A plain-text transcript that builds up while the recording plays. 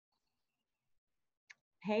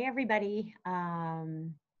Hey everybody,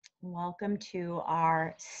 welcome to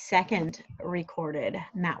our second recorded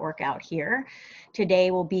mat workout here.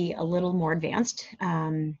 Today will be a little more advanced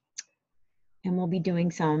and we'll be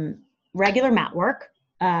doing some regular mat work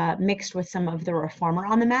mixed with some of the reformer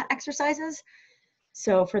on the mat exercises.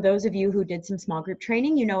 So for those of you who did some small group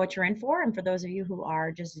training, you know what you're in for. And for those of you who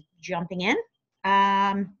are just jumping in,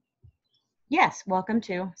 yes, welcome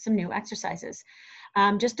to some new exercises.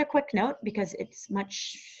 Just a quick note, because it's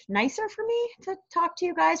much nicer for me to talk to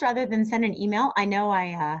you guys rather than send an email. I know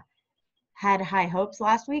I had high hopes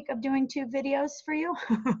last week of doing 2 videos for you,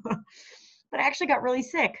 but I actually got really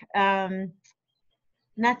sick.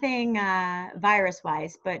 Nothing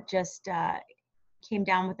virus-wise, but just came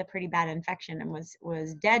down with a pretty bad infection and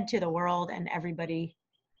was dead to the world and everybody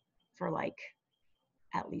for like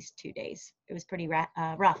at least 2 days. It was pretty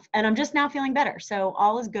rough, and I'm just now feeling better. So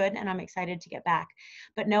all is good, and I'm excited to get back.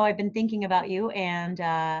 But no, I've been thinking about you, and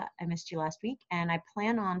I missed you last week, and I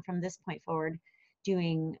plan on from this point forward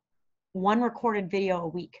doing 1 recorded video a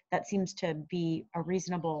week. That seems to be a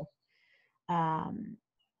reasonable, what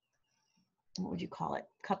would you call it?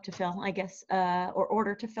 Cup to fill, I guess, or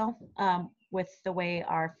order to fill with the way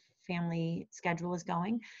our family schedule is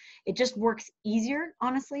going. It just works easier,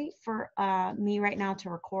 honestly, for me right now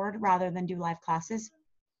to record rather than do live classes,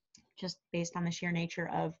 just based on the sheer nature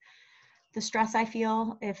of the stress I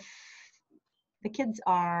feel if the kids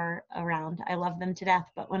are around. I love them to death,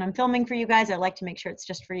 but when I'm filming for you guys, I like to make sure it's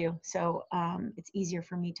just for you. So it's easier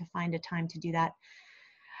for me to find a time to do that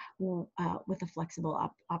with a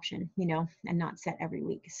flexible option, you know, and not set every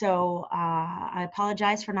week. So I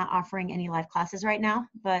apologize for not offering any live classes right now,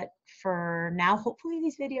 but for now, hopefully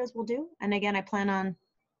these videos will do. And again, I plan on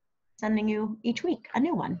sending you each week a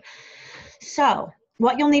new one. So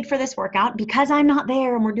what you'll need for this workout, because I'm not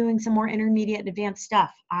there and we're doing some more intermediate advanced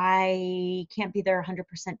stuff, I can't be there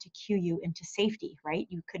 100% to cue you into safety, right?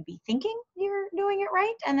 You could be thinking you're doing it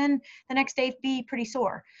right, and then the next day be pretty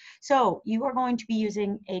sore. So you are going to be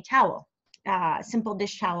using a towel. Simple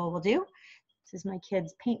dish towel will do. This is my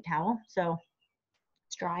kid's paint towel, so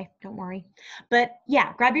it's dry, don't worry. But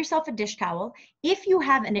yeah, grab yourself a dish towel. If you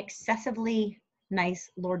have an excessively nice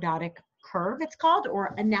lordotic curve, it's called,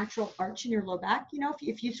 or a natural arch in your low back, you know,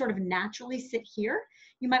 if you sort of naturally sit here,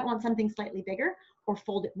 you might want something slightly bigger or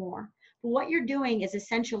fold it more. But what you're doing is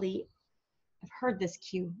essentially, I've heard this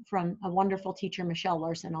cue from a wonderful teacher, Michelle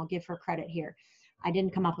Larson. I'll give her credit here. I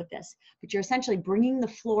didn't come up with this, but you're essentially bringing the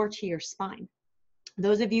floor to your spine.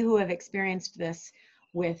 Those of you who have experienced this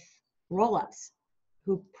with roll-ups,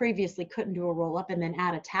 who previously couldn't do a roll-up and then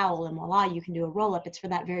add a towel and voila, you can do a roll-up. It's for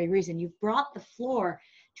that very reason. You've brought the floor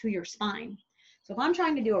to your spine. So if I'm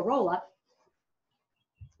trying to do a roll-up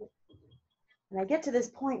and I get to this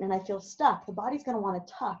point and I feel stuck, the body's going to want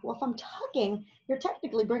to tuck. Well, if I'm tucking, you're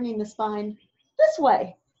technically bringing the spine this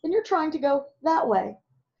way and you're trying to go that way.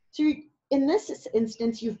 So in this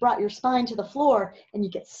instance, you've brought your spine to the floor and you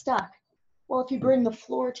get stuck. Well, if you bring the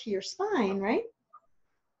floor to your spine, right?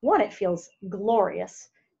 1, it feels glorious.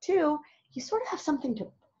 2, you sort of have something to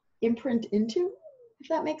imprint into, if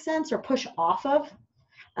that makes sense, or push off of.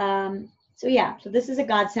 So yeah, so this is a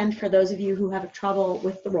godsend for those of you who have trouble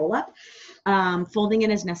with the roll-up. Folding it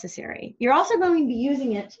is necessary. You're also going to be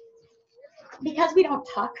using it because we don't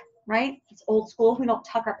tuck, right? It's old school. We don't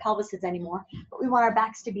tuck our pelvises anymore, but we want our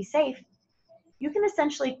backs to be safe. You can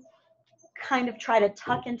essentially kind of try to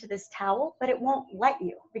tuck into this towel, but it won't let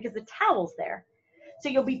you because the towel's there. So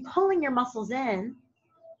you'll be pulling your muscles in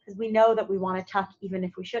because we know that we want to tuck even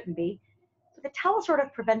if we shouldn't be. But the towel sort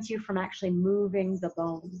of prevents you from actually moving the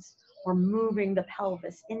bones or moving the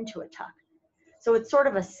pelvis into a tuck. So it's sort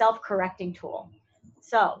of a self-correcting tool.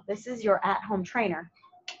 So this is your at-home trainer,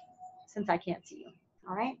 since I can't see you,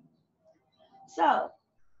 all right? So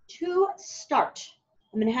to start,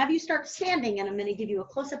 I'm going to have you start standing, and I'm going to give you a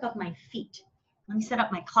close-up of my feet. Let me set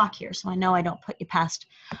up my clock here so I know I don't put you past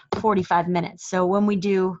 45 minutes. So when we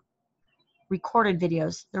do recorded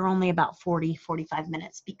videos, they're only about 40, 45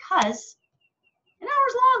 minutes because an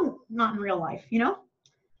hour's long, not in real life, you know?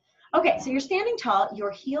 Okay, so you're standing tall,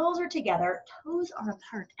 your heels are together, toes are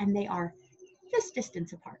apart, and they are this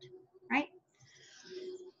distance apart, right?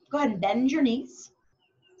 Go ahead and bend your knees,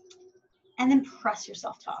 and then press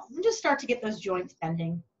yourself tall. And just start to get those joints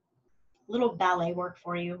bending. A little ballet work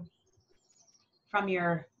for you from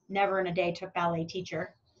your never in a day took ballet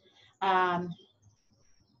teacher.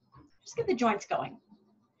 Just get the joints going.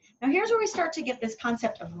 Now here's where we start to get this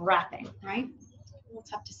concept of wrapping, right? A little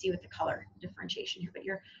tough to see with the color differentiation here, but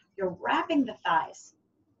you're wrapping the thighs.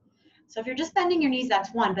 So if you're just bending your knees,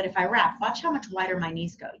 that's 1, but if I wrap, watch how much wider my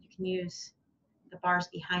knees go. You can use the bars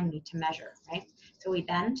behind me to measure, right? So we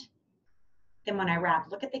bend. Then when I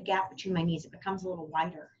wrap, look at the gap between my knees. It becomes a little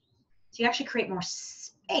wider. So you actually create more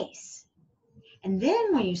space. And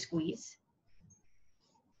then when you squeeze,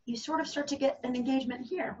 you sort of start to get an engagement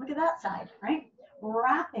here. Look at that side, right?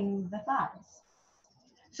 Wrapping the thighs.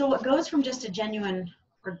 So what goes from just a genuine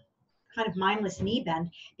or kind of mindless knee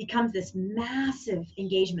bend becomes this massive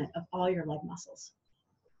engagement of all your leg muscles.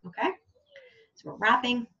 Okay? So we're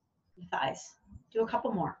wrapping the thighs. Do a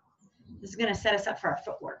couple more. This is going to set us up for our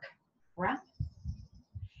footwork. Wrap.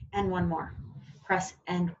 And one more. Press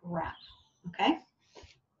and wrap. Okay?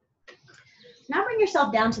 Now bring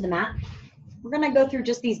yourself down to the mat. We're going to go through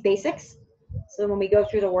just these basics. So when we go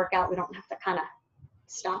through the workout, we don't have to kind of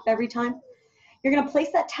stop every time. You're going to place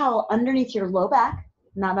that towel underneath your low back,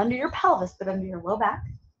 not under your pelvis, but under your low back.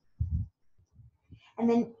 And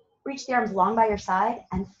then reach the arms long by your side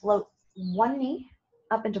and float one knee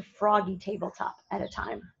up into froggy tabletop at a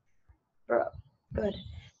time. Good.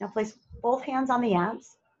 Now place both hands on the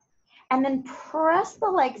abs and then press the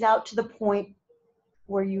legs out to the point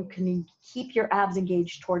where you can keep your abs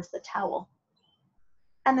engaged towards the towel.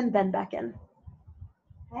 And then bend back in.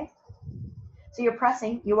 Okay? So you're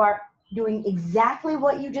pressing, you are doing exactly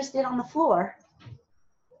what you just did on the floor,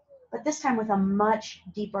 but this time with a much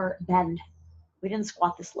deeper bend. We didn't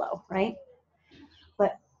squat this low, right?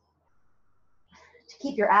 But to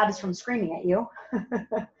keep your abs from screaming at you,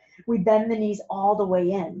 we bend the knees all the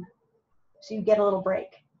way in. So you get a little break.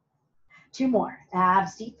 Two more.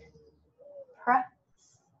 Abs deep. Press.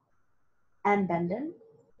 And bend in.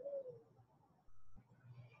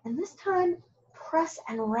 And this time, press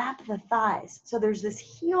and wrap the thighs. So there's this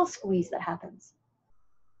heel squeeze that happens.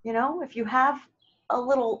 You know, if you have a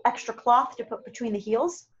little extra cloth to put between the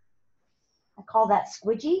heels, I call that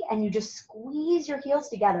squidgy, and you just squeeze your heels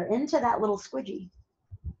together into that little squidgy.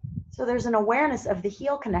 So there's an awareness of the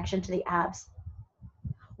heel connection to the abs.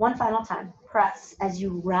 One final time. Press as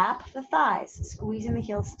you wrap the thighs, squeezing the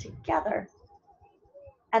heels together,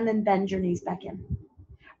 and then bend your knees back in.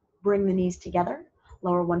 Bring the knees together,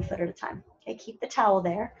 lower one foot at a time. Okay, keep the towel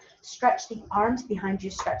there. Stretch the arms behind you,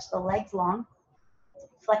 stretch the legs long.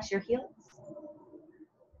 Flex your heels.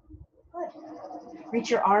 Good. Reach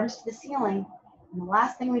your arms to the ceiling. And the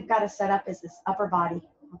last thing we've got to set up is this upper body,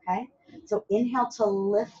 okay? So inhale to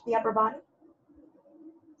lift the upper body.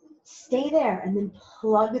 Stay there and then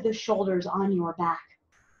plug the shoulders on your back.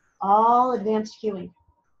 All advanced cueing.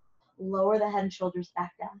 Lower the head and shoulders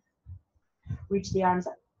back down. Reach the arms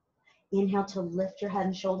up. Inhale to lift your head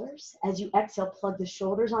and shoulders. As you exhale, plug the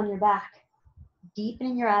shoulders on your back,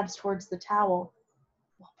 deepening your abs towards the towel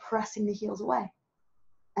while pressing the heels away.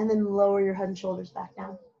 And then lower your head and shoulders back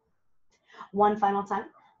down. One final time.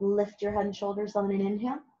 Lift your head and shoulders on an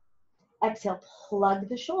inhale. Exhale, plug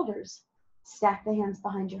the shoulders. Stack the hands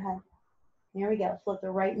behind your head. Here we go. Float the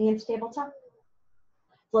right knee into tabletop.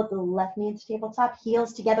 Float the left knee into tabletop.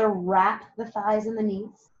 Heels together, wrap the thighs and the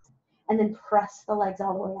knees. And then press the legs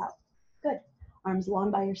all the way out. Good. Arms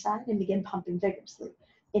long by your side and begin pumping vigorously.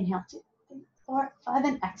 Inhale, 2, 3, 4, 5,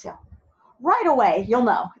 and exhale. Right away, you'll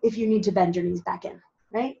know if you need to bend your knees back in,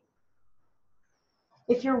 right?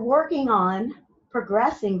 If you're working on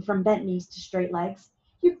progressing from bent knees to straight legs,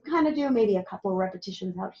 you can kind of do maybe a couple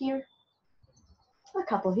repetitions out here, a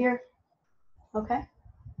couple here, okay?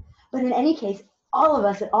 But in any case, all of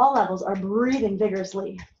us at all levels are breathing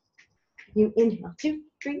vigorously. You inhale, 2,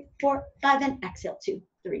 3, 4, 5, and exhale, 2,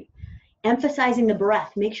 3. Emphasizing the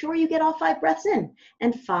breath. Make sure you get all 5 breaths in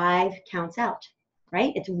and 5 counts out,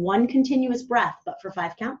 right? It's one continuous breath, but for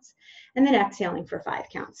 5 counts, and then exhaling for 5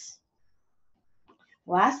 counts.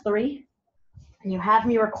 Last 3, and you have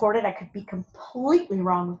me recorded. I could be completely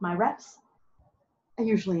wrong with my reps. I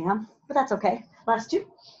usually am, but that's okay. Last 2.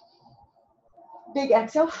 Big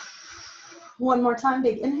exhale. One more time,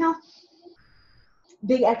 big inhale.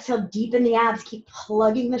 Big exhale, deepen the abs, keep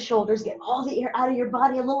plugging the shoulders, get all the air out of your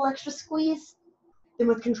body, a little extra squeeze. Then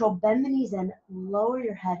with control, bend the knees in, lower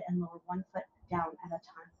your head and lower one foot down at a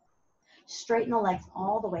time. Straighten the legs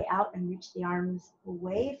all the way out and reach the arms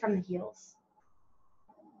away from the heels.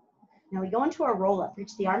 Now we go into a roll up,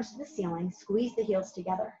 reach the arms to the ceiling, squeeze the heels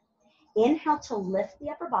together. Inhale to lift the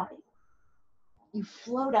upper body. You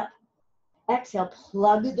float up. Exhale,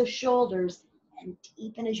 plug the shoulders and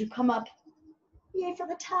deepen as you come up. Yay for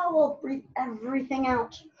the towel, breathe everything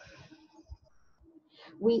out.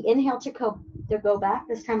 We inhale to go back.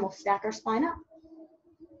 This time we'll stack our spine up.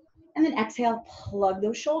 And then exhale, plug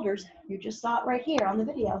those shoulders. You just saw it right here on the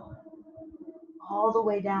video. All the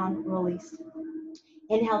way down, release.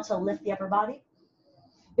 Inhale to lift the upper body.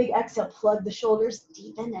 Big exhale, plug the shoulders,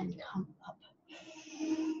 deepen and come up.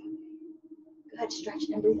 Good. Good, stretch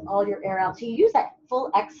and breathe all your air out. So you use that full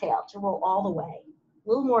exhale to roll all the way, a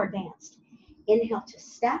little more advanced. Inhale to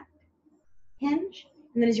step, hinge,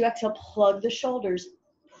 and then as you exhale, plug the shoulders,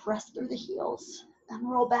 press through the heels, and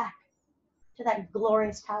roll back to that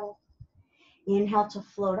glorious towel. Inhale to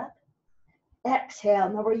float up. Exhale.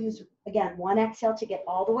 Now we'll use, again, one exhale to get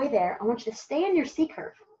all the way there. I want you to stay in your C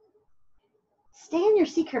curve. Stay in your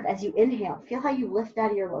C curve as you inhale. Feel how you lift out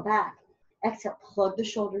of your low back. Exhale, plug the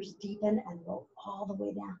shoulders, deepen, and roll all the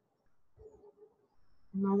way down.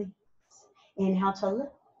 Release. Inhale to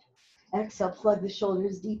lift. Exhale, plug the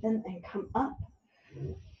shoulders, deepen, and come up.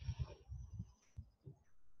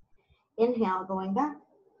 Inhale, going back.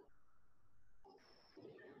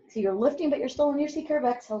 So you're lifting, but you're still in your C curve.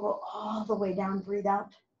 Exhale, roll all the way down, breathe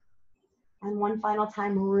out. And one final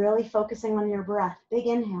time, really focusing on your breath. Big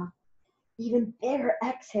inhale. Even bigger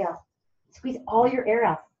exhale. Squeeze all your air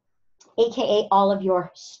out, AKA all of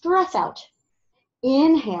your stress out.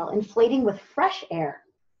 Inhale, inflating with fresh air.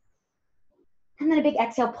 And then a big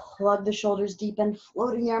exhale, plug the shoulders, deepen,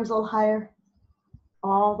 floating the arms a little higher,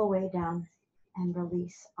 all the way down, and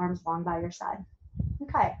release, arms long by your side.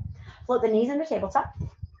 Okay, float the knees into tabletop.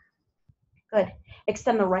 Good.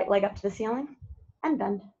 Extend the right leg up to the ceiling, and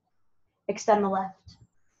bend. Extend the left,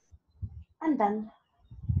 and bend.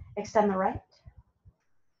 Extend the right,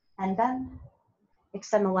 and bend.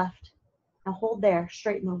 Extend the left. Now hold there,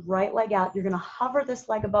 straighten the right leg out. You're gonna hover this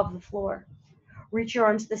leg above the floor. Reach your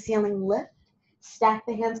arms to the ceiling, lift, stack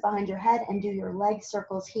the hands behind your head, and do your leg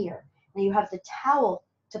circles here. Now you have the towel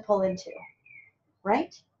to pull into,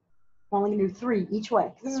 right? I'm only gonna do 3 each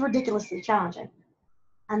way. This is ridiculously challenging.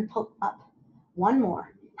 And pull up. One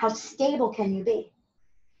more. How stable can you be?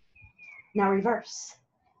 Now reverse.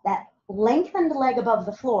 That lengthened leg above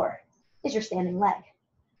the floor is your standing leg.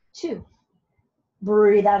 2.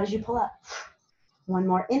 Breathe out as you pull up. One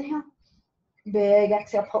more inhale. Big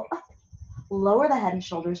exhale, pull up. Lower the head and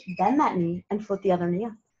shoulders, bend that knee, and float the other knee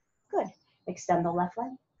up. Good. Extend the left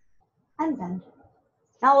leg, and bend.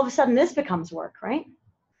 Now all of a sudden this becomes work, right?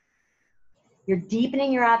 You're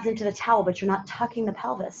deepening your abs into the towel, but you're not tucking the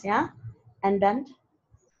pelvis, yeah? And bend.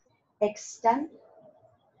 Extend,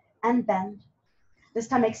 and bend. This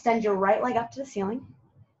time extend your right leg up to the ceiling.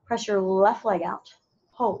 Press your left leg out.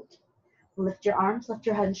 Hold. Lift your arms, lift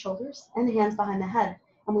your head and shoulders, and hands behind the head.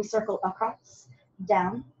 And we circle across,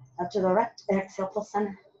 down, up to the right. Exhale, pull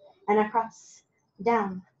center. And across,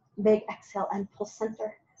 down. Big exhale and pull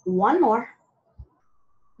center. One more.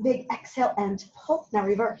 Big exhale and pull. Now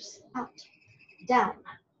reverse. Out, down.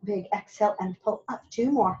 Big exhale and pull up.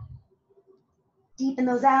 2 more. Deepen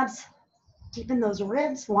those abs. Deepen those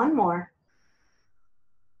ribs. 1 more.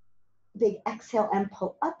 Big exhale and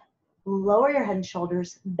pull up. Lower your head and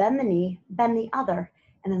shoulders, bend the knee, bend the other,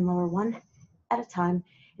 and then lower one at a time.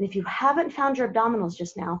 And if you haven't found your abdominals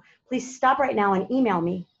just now, please stop right now and email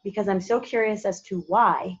me, because I'm so curious as to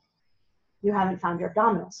why you haven't found your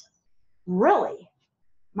abdominals. Really?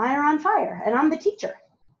 Mine are on fire, and I'm the teacher.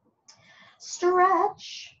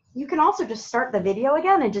 Stretch. You can also just start the video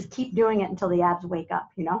again and just keep doing it until the abs wake up,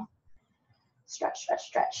 you know? Stretch, stretch,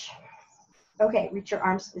 stretch. Okay, reach your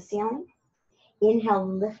arms to the ceiling. Inhale,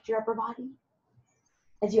 lift your upper body.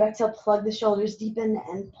 As you exhale, plug the shoulders, deepen,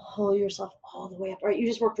 and pull yourself all the way up. All right, you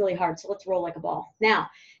just worked really hard, so let's roll like a ball. Now,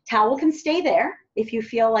 towel can stay there if you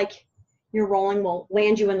feel like your rolling will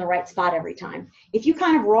land you in the right spot every time. If you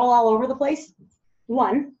kind of roll all over the place,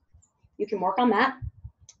 1, you can work on that.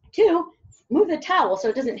 2, move the towel so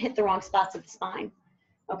it doesn't hit the wrong spots of the spine,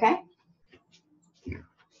 okay?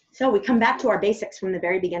 So we come back to our basics from the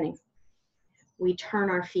very beginning. We turn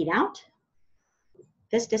our feet out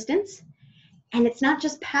this distance, and it's not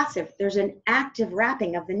just passive. There's an active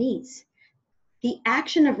wrapping of the knees. The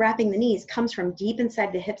action of wrapping the knees comes from deep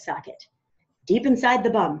inside the hip socket, deep inside the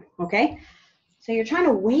bum, okay? So you're trying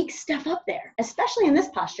to wake stuff up there, especially in this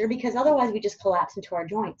posture, because otherwise we just collapse into our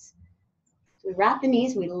joints. So we wrap the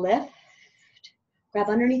knees, we lift, grab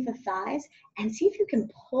underneath the thighs, and see if you can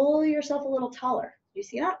pull yourself a little taller. You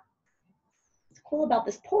see that? What's cool about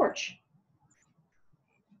this porch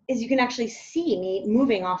is you can actually see me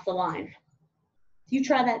moving off the line. You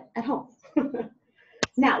try that at home.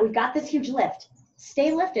 Now, we've got this huge lift.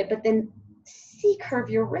 Stay lifted, but then C-curve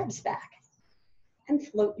your ribs back and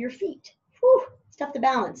float your feet. Whew, it's tough to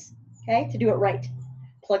balance, okay, to do it right.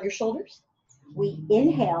 Plug your shoulders. We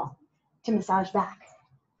inhale to massage back.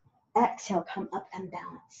 Exhale, come up and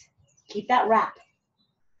balance. Keep that wrap.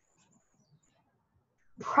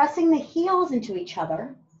 Pressing the heels into each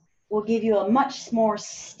other will give you a much more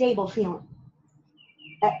stable feeling.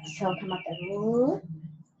 Exhale, come up and lift.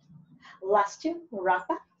 Last 2, rock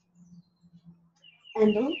back.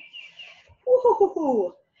 And lift.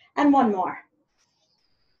 Woo-hoo-hoo-hoo. And one more.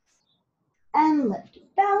 And lift,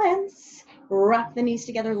 balance. Wrap the knees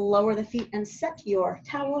together, lower the feet, and set your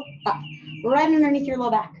towel up, right underneath your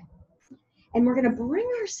low back. And we're gonna bring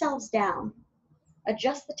ourselves down.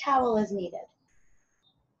 Adjust the towel as needed.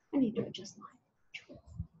 I need to adjust mine.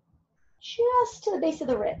 Just to the base of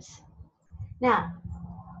the ribs. Now,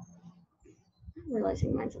 I'm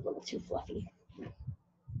realizing mine's a little too fluffy.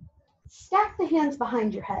 Stack the hands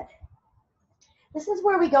behind your head. This is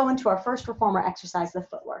where we go into our first reformer exercise, the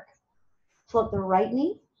footwork. Float the right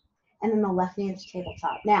knee and then the left knee into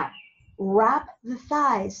tabletop. Now, wrap the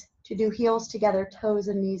thighs to do heels together, toes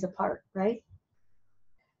and knees apart, right?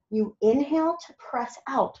 You inhale to press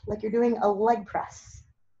out like you're doing a leg press,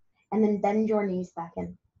 and then bend your knees back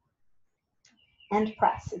in. And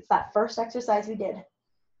press. It's that first exercise we did.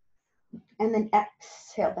 And then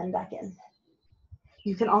exhale, bend back in.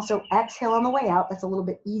 You can also exhale on the way out. That's a little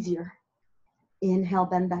bit easier. Inhale,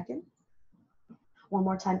 bend back in. One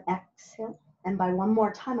more time, exhale. And by one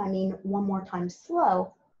more time, I mean one more time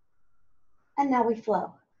slow. And now we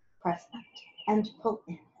flow. Press out and pull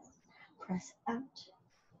in. Press out,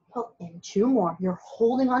 pull in. Two more. You're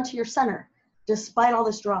holding onto your center despite all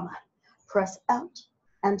this drama. Press out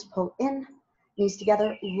and pull in. Knees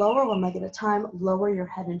together, lower one leg at a time, lower your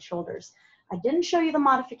head and shoulders. I didn't show you the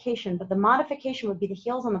modification, but the modification would be the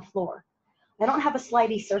heels on the floor. I don't have a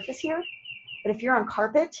slidey surface here, but if you're on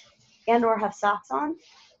carpet and or have socks on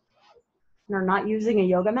and are not using a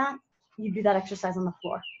yoga mat, you do that exercise on the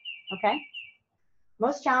floor, okay?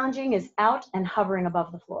 Most challenging is out and hovering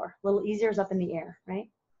above the floor. A little easier is up in the air, right?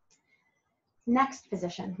 Next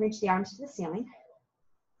position, reach the arms to the ceiling.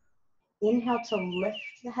 Inhale to lift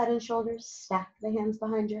the head and shoulders, stack the hands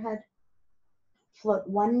behind your head. Float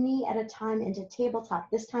one knee at a time into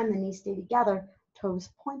tabletop. This time the knees stay together, toes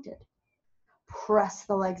pointed. Press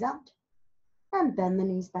the legs out and bend the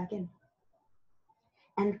knees back in.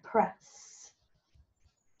 And press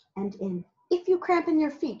and in. If you cramp in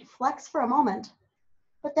your feet, flex for a moment,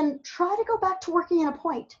 but then try to go back to working in a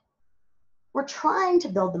point. We're trying to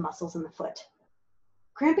build the muscles in the foot.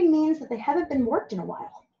 Cramping means that they haven't been worked in a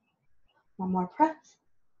while. One more press,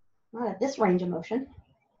 not at this range of motion.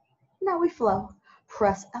 Now we flow,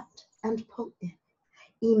 press out and pull in.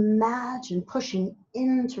 Imagine pushing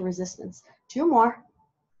into resistance. Two more,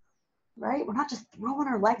 right? We're not just throwing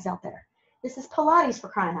our legs out there. This is Pilates, for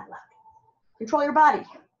crying out loud. Control your body.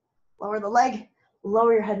 Lower the leg,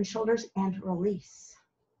 lower your head and shoulders, and release,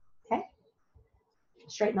 okay?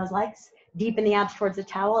 Straighten those legs. Deepen the abs towards the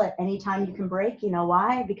towel at any time you can break. You know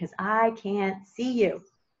why? Because I can't see you.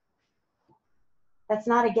 That's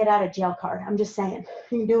not a get out of jail card. I'm just saying,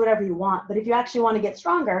 you can do whatever you want, but if you actually want to get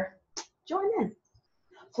stronger, join in.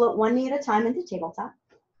 Float one knee at a time into tabletop.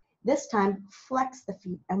 This time, flex the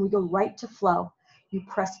feet and we go right to flow. You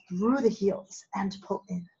press through the heels and pull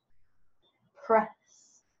in. Press.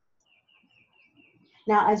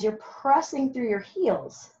 Now, as you're pressing through your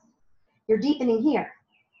heels, you're deepening here.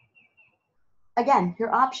 Again,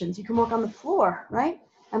 your options. You can work on the floor, right?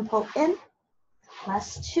 And pull in.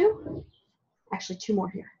 Last two. Actually, two more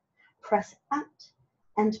here. Press out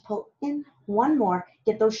and pull in. One more.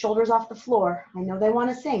 Get those shoulders off the floor. I know they want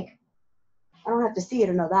to sink. I don't have to see you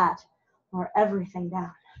to know that. Lower everything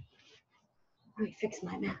down. Let me fix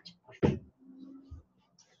my mat.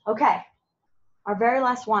 Okay, our very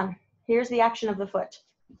last one. Here's the action of the foot.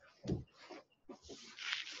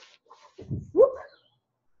 Whoop.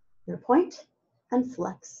 You're point and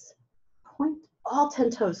flex. Point, all 10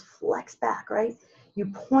 toes, flex back, right? You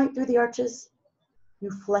point through the arches, you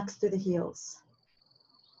flex through the heels.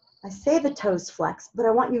 I say the toes flex, but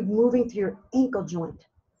I want you moving through your ankle joint.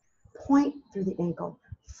 Point through the ankle,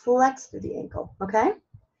 flex through the ankle, okay?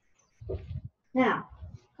 Now,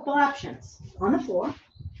 a couple options. On the floor,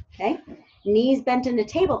 okay? Knees bent into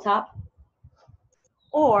tabletop,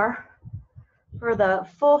 or for the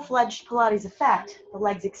full-fledged Pilates effect, the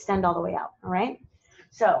legs extend all the way out, all right?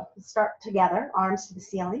 So let's start together, arms to the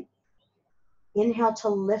ceiling. Inhale to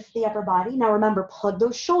lift the upper body. Now remember, plug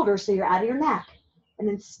those shoulders so you're out of your neck. And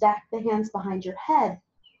then stack the hands behind your head,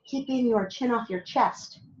 keeping your chin off your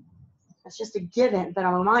chest. That's just a given, but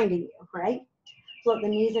I'm reminding you, right? Float the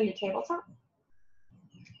knees into tabletop.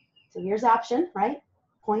 So here's option, right?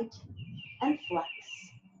 Point and flex.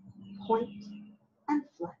 Point and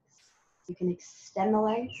flex. You can extend the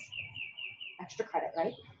legs. Extra credit,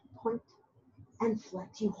 right? Point and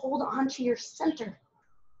flex. You hold on to your center,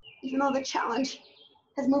 even though the challenge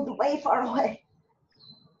has moved way far away.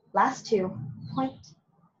 Last two. Point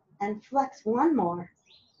and flex. One more.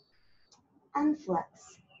 And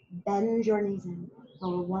flex. Bend your knees in.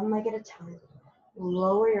 Lower one leg at a time.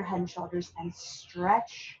 Lower your head and shoulders and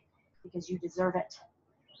stretch because you deserve it.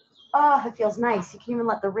 Oh, it feels nice. You can even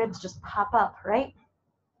let the ribs just pop up, right?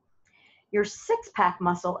 Your six-pack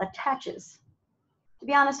muscle attaches. To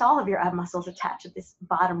be honest, all of your ab muscles attach at this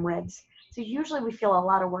bottom ribs. So usually we feel a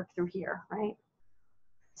lot of work through here, right?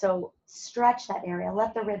 So stretch that area,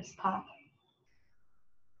 let the ribs pop.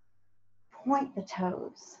 Point the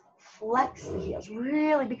toes, flex the heels,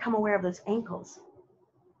 really become aware of those ankles,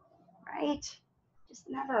 right? Just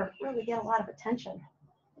never really get a lot of attention.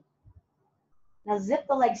 Now zip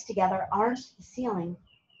the legs together, arms to the ceiling,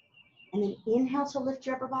 and then inhale to lift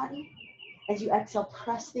your upper body. As you exhale,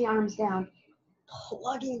 press the arms down,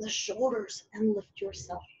 plugging the shoulders and lift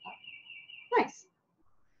yourself up. Nice.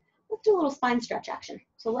 Let's do a little spine stretch action.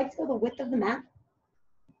 So legs go the width of the mat.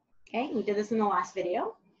 Okay, we did this in the last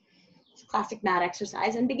video. It's a classic mat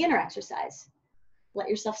exercise and beginner exercise. Let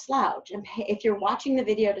yourself slouch. And if you're watching the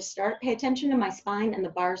video to start, pay attention to my spine and the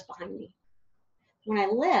bars behind me. When I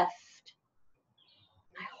lift,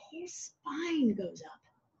 my whole spine goes up.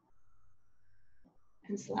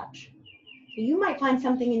 And slouch. So you might find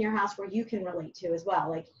something in your house where you can relate to as well.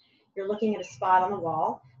 Like you're looking at a spot on the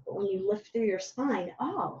wall, but when you lift through your spine,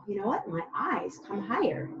 oh, you know what? My eyes come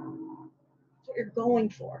higher. That's what you're going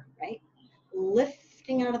for, right?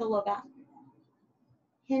 Lifting out of the low back.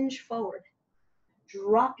 Hinge forward.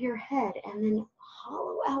 Drop your head and then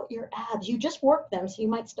hollow out your abs. You just work them, so you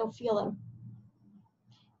might still feel them.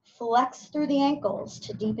 Flex through the ankles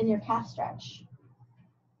to deepen your calf stretch,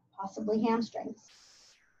 possibly hamstrings.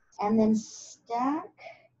 And then stack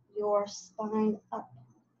your spine up.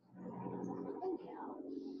 Inhale.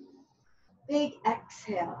 Big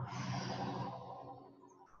exhale.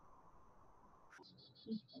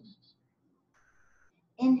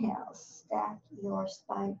 Inhale, stack your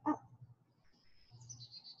spine up.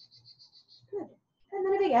 Good. And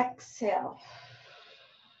then a big exhale.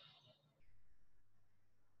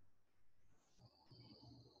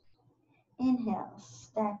 Inhale,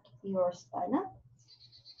 stack your spine up.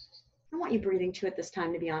 I want you breathing too at this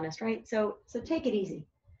time, to be honest, right? So take it easy.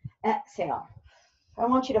 Exhale. I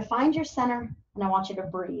want you to find your center and I want you to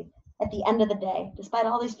breathe at the end of the day, despite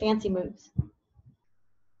all these fancy moves.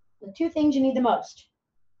 The two things you need the most,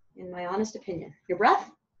 in my honest opinion, your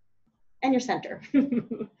breath and your center.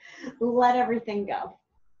 Let everything go.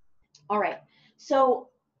 All right. So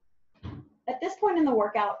at this point in the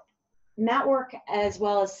workout, mat work, as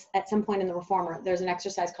well as at some point in the reformer, there's an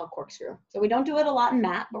exercise called corkscrew. So we don't do it a lot in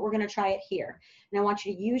mat, but we're going to try it here. And I want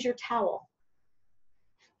you to use your towel.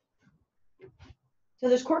 So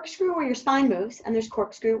there's corkscrew where your spine moves, and there's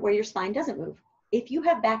corkscrew where your spine doesn't move. If you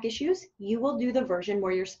have back issues, you will do the version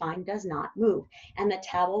where your spine does not move, and the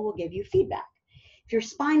towel will give you feedback. If your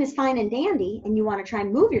spine is fine and dandy, and you want to try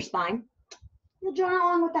and move your spine, you'll join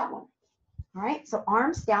along with that one. All right, so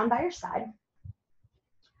arms down by your side.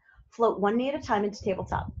 Float one knee at a time into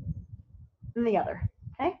tabletop, and the other,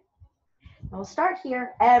 okay? Now we'll start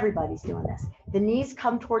here. Everybody's doing this. The knees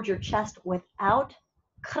come towards your chest without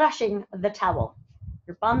crushing the towel.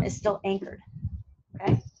 Your bum is still anchored,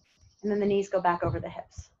 okay? And then the knees go back over the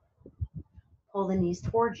hips. Pull the knees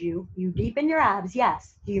towards you. You deepen your abs,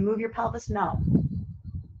 yes. Do you move your pelvis? No.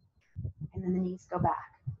 And then the knees go back.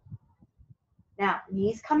 Now,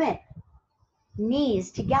 knees come in.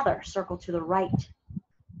 Knees together circle to the right.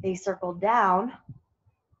 They circle down.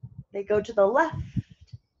 They go to the left.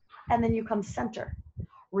 And then you come center.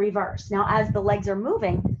 Reverse. Now, as the legs are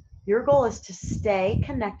moving, your goal is to stay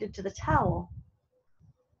connected to the towel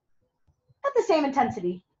at the same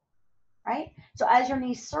intensity, right? So as your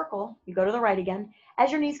knees circle, you go to the right again.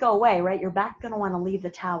 As your knees go away, right, your back's going to want to leave the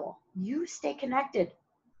towel. You stay connected.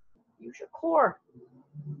 Use your core,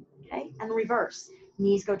 okay? And reverse.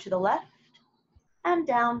 Knees go to the left and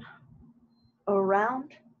down,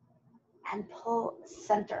 around, and pull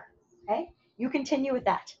center, okay? You continue with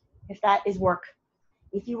that if that is work.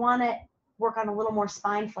 If you want to work on a little more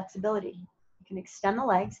spine flexibility, you can extend the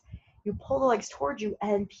legs. You pull the legs towards you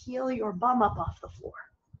and peel your bum up off the floor,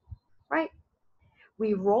 right?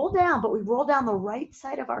 We roll down, but we roll down the right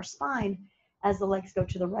side of our spine as the legs go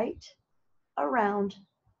to the right, around,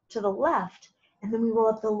 to the left, and then we roll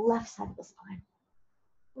up the left side of the spine.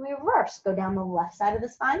 And we reverse, go down the left side of the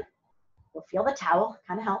spine. You'll feel the towel,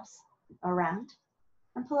 kind of helps, around,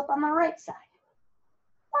 and pull up on the right side.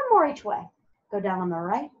 One more each way. Go down on the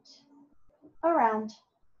right, around,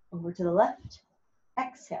 over to the left.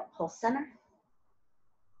 Exhale, pull center,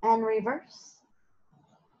 and reverse,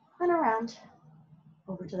 and around,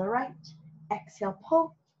 over to the right. Exhale,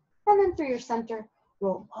 pull, and then through your center,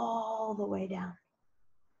 roll all the way down.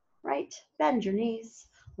 Right, bend your knees,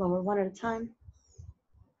 lower one at a time.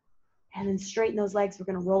 And then straighten those legs. We're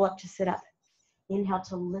going to roll up to sit up. Inhale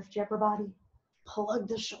to lift your upper body. Plug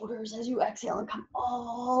the shoulders as you exhale and come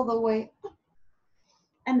all the way up.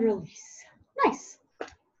 And release. Nice.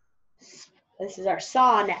 This is our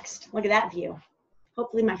saw next. Look at that view.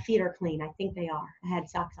 Hopefully my feet are clean. I think they are. I had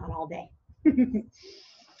socks on all day.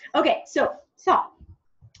 Okay, so saw.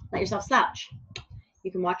 Let yourself slouch.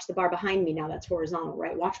 You can watch the bar behind me now. That's horizontal,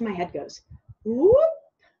 right? Watch where my head goes. Whoop,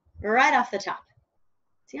 right off the top.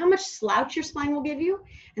 See how much slouch your spine will give you?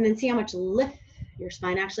 And then see how much lift your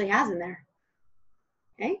spine actually has in there.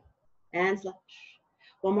 Okay, and slouch.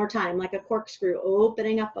 One more time, like a corkscrew,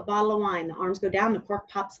 opening up a bottle of wine. The arms go down, the cork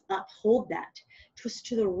pops up. Hold that. Twist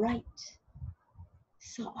to the right.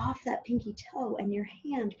 Saw off that pinky toe, and your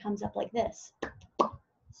hand comes up like this.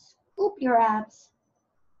 Scoop your abs.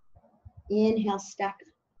 Inhale, stack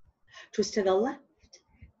up. Twist to the left.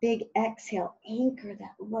 Big exhale, anchor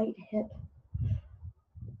that right hip.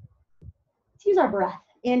 Let's use our breath.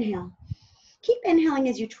 Inhale. Keep inhaling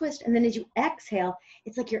as you twist, and then as you exhale,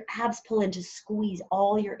 it's like your abs pull in to squeeze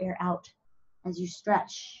all your air out as you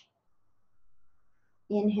stretch.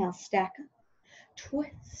 Inhale, stack up,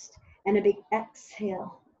 twist, and a big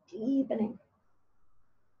exhale, deepening.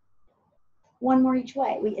 One more each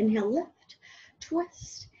way. We inhale, lift,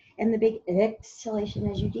 twist, and the big exhalation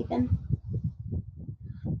as you deepen.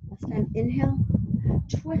 Last time, inhale,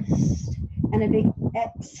 twist, and a big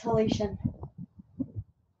exhalation.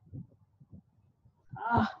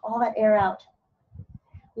 All that air out.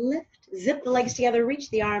 Lift, zip the legs together, reach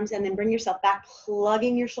the arms, and then bring yourself back,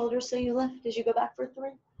 plugging your shoulders so you lift as you go back for 3,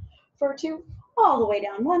 for 2, all the way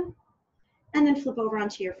down 1, and then flip over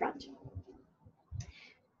onto your front.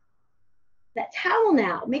 That towel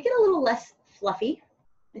now, make it a little less fluffy.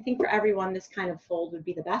 I think for everyone, this kind of fold would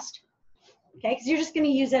be the best. Okay, because you're just going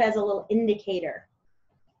to use it as a little indicator.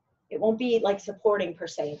 It won't be like supporting per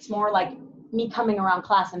se. It's more like me coming around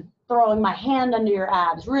class and throwing my hand under your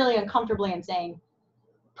abs really uncomfortably and saying,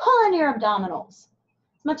 pull in your abdominals.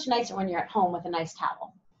 It's much nicer when you're at home with a nice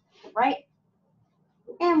towel, right?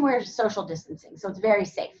 And we're social distancing, so it's very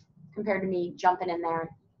safe compared to me jumping in there and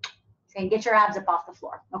saying, get your abs up off the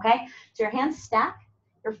floor, okay? So your hands stack,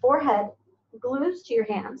 your forehead glues to your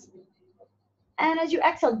hands. And as you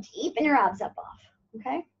exhale, deepen your abs up off,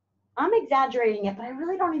 okay? I'm exaggerating it, but I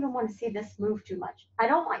really don't even want to see this move too much. I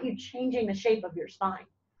don't want you changing the shape of your spine.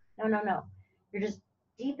 No, no, no. You're just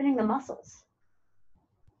deepening the muscles.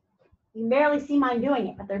 You barely see mine doing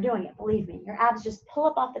it, but they're doing it, believe me. Your abs just pull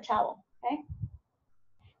up off the towel, okay?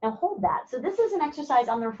 Now hold that. So this is an exercise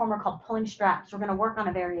on the reformer called pulling straps. We're going to work on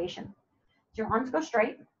a variation. So your arms go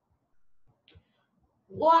straight.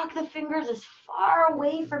 Walk the fingers as far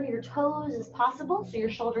away from your toes as possible so your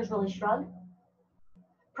shoulders really shrug.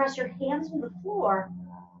 Press your hands to the floor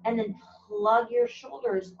and then plug your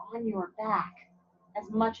shoulders on your back as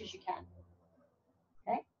much as you can.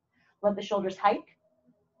 Okay? Let the shoulders hike.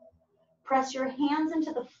 Press your hands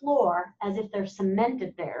into the floor as if they're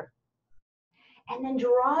cemented there. And then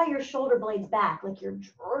draw your shoulder blades back like you're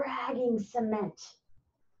dragging cement.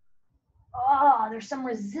 Oh, there's some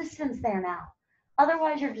resistance there now.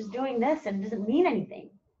 Otherwise, you're just doing this and it doesn't mean anything.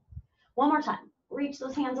 One more time. Reach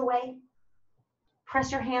those hands away.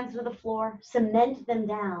 Press your hands to the floor. Cement them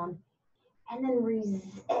down. And then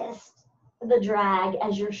resist the drag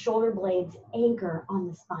as your shoulder blades anchor on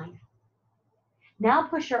the spine. Now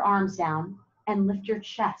push your arms down and lift your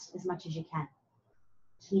chest as much as you can,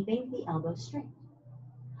 keeping the elbows straight.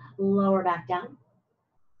 Lower back down.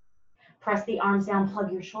 Press the arms down,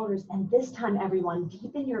 plug your shoulders, and this time, everyone,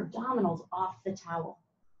 deepen your abdominals off the towel.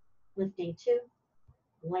 Lifting 2,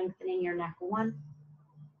 lengthening your neck 1,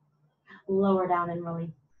 lower down and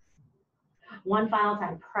release. One final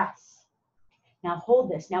time, press. Now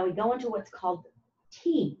hold this. Now we go into what's called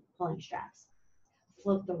T pulling straps.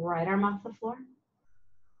 Float the right arm off the floor.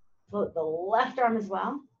 Float the left arm as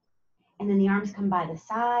well. And then the arms come by the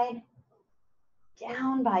side,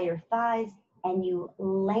 down by your thighs, and you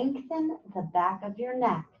lengthen the back of your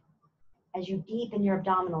neck as you deepen your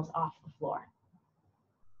abdominals off the floor.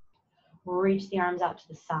 Reach the arms out to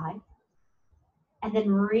the side, and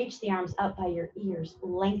then reach the arms up by your ears,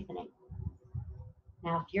 lengthening.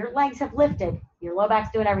 Now, if your legs have lifted, your low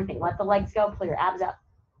back's doing everything. Let the legs go, pull your abs up.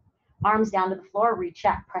 Arms down to the floor,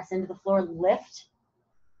 recheck, press into the floor, lift,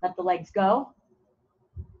 let the legs go.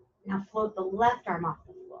 Now float the left arm off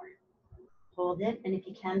the floor. Hold it, and if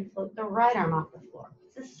you can, float the right arm off the floor.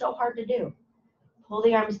 This is so hard to do. Pull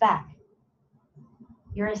the arms back.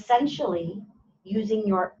 You're essentially using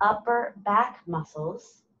your upper back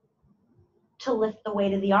muscles to lift the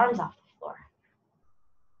weight of the arms off the floor.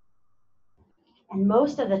 And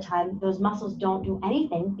most of the time, those muscles don't do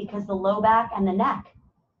anything because the low back and the neck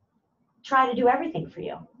try to do everything for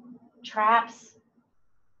you. Traps,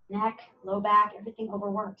 neck, low back, everything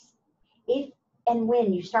overworks. If and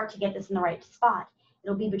when you start to get this in the right spot,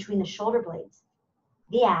 it'll be between the shoulder blades,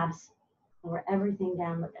 the abs, lower everything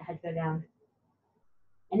down, let the head go down,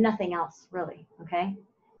 and nothing else, really, okay?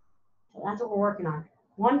 So that's what we're working on.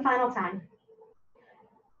 One final time.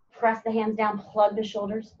 Press the hands down, plug the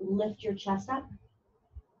shoulders, lift your chest up.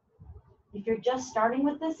 If you're just starting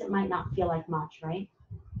with this, it might not feel like much, right?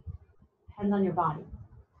 Depends on your body.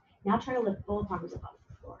 Now try to lift both arms above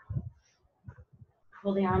the floor.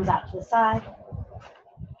 Pull the arms out to the side.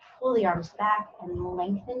 Pull the arms back and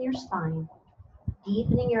lengthen your spine,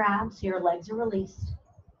 deepening your abs so your legs are released.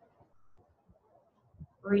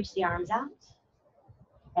 Reach the arms out.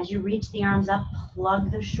 As you reach the arms up,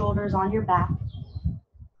 plug the shoulders on your back.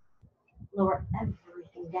 Lower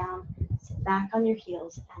everything down. Sit back on your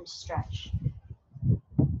heels and stretch.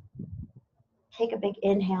 Take a big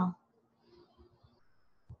inhale.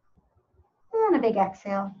 And a big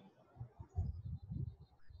exhale.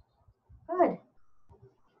 Good.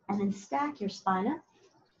 And then stack your spine up.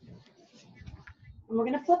 And we're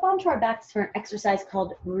going to flip onto our backs for an exercise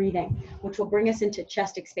called breathing, which will bring us into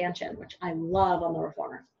chest expansion, which I love on the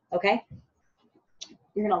reformer. Okay?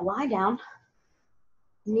 You're going to lie down,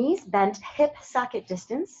 knees bent, hip socket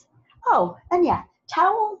distance. Oh, and yeah,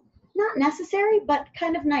 towel, not necessary, but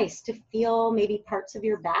kind of nice to feel maybe parts of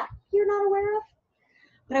your back you're not aware of.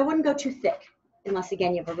 But I wouldn't go too thick unless,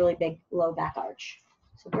 again, you have a really big low back arch.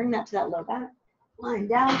 So bring that to that low back. Lying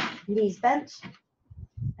down, knees bent,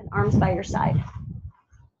 and arms by your side.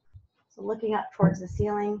 So looking up towards the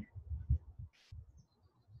ceiling.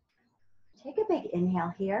 Take a big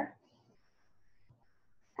inhale here.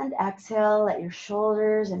 And exhale, let your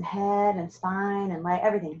shoulders and head and spine and leg,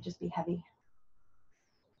 everything just be heavy.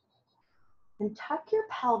 And tuck your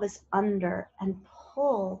pelvis under and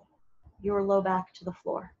pull your low back to the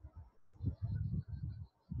floor.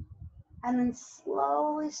 And then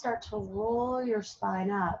slowly start to roll your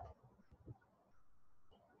spine up.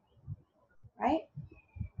 Right?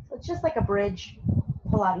 So it's just like a bridge,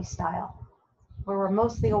 Pilates style, where we're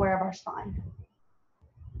mostly aware of our spine.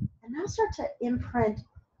 And now start to imprint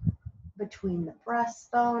between the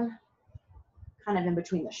breastbone, kind of in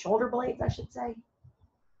between the shoulder blades, I should say.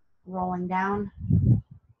 Rolling down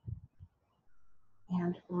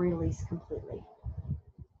and release completely.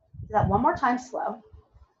 Do that one more time slow.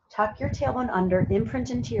 Tuck your tailbone under,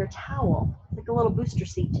 imprint into your towel, like a little booster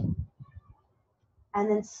seat. And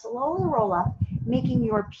then slowly roll up, making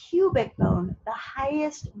your pubic bone the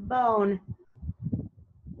highest bone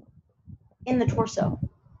in the torso,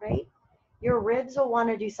 right? Your ribs will want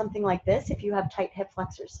to do something like this if you have tight hip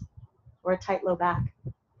flexors or a tight low back.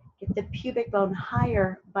 Get the pubic bone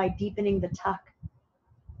higher by deepening the tuck.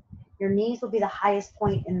 Your knees will be the highest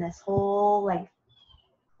point in this whole length.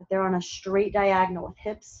 But they're on a straight diagonal with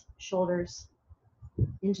hips, shoulders,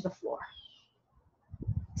 into the floor.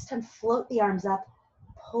 This time float the arms up,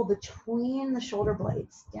 pull between the shoulder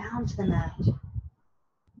blades down to the mat.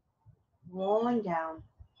 Rolling down,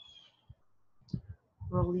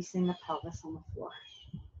 releasing the pelvis on the floor.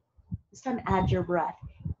 This time add your breath.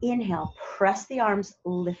 Inhale, press the arms,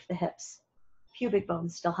 lift the hips. Pubic bone,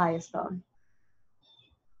 still highest bone.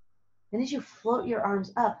 Then as you float your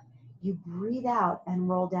arms up, you breathe out and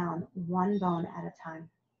roll down one bone at a time.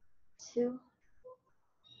 2,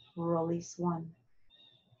 release 1.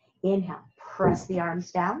 Inhale, press the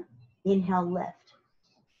arms down. Inhale, lift.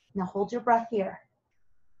 Now hold your breath here.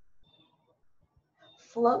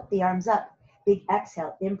 Float the arms up. Big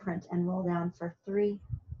exhale, imprint and roll down for 3,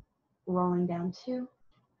 rolling down 2,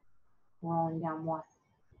 rolling down 1.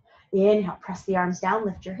 Inhale, press the arms down,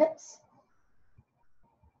 lift your hips.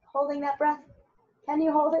 Holding that breath. Can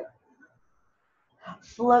you hold it?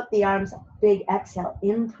 Float the arms up. Big exhale,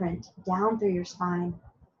 imprint down through your spine.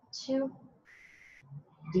 2,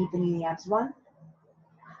 deepening the abs. 1.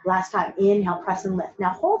 Last time, inhale, press and lift.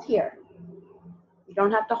 Now hold here. You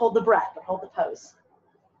don't have to hold the breath, but hold the pose.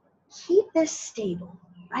 Keep this stable,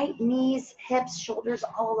 right? Knees, hips, shoulders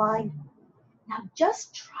all aligned. Now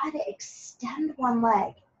just try to extend one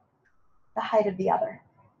leg the height of the other.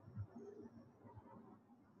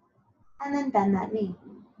 And then bend that knee.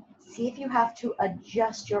 See if you have to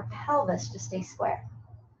adjust your pelvis to stay square.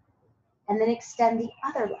 And then extend the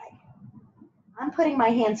other leg. I'm putting my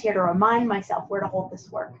hands here to remind myself where to hold this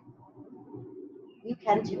work. You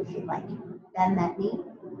can too if you'd like. Bend that knee.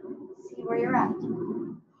 See where you're at.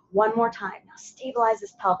 One more time. Now stabilize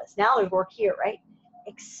this pelvis. Now there's work here, right?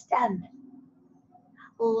 Extend.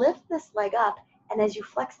 Lift this leg up And as you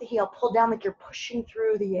flex the heel, pull down like you're pushing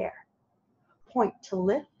through the air. Point to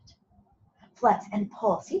lift, flex, and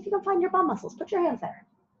pull. See if you can find your bum muscles. Put your hands there.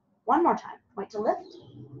 One more time. Point to lift,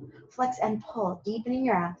 flex, and pull, deepening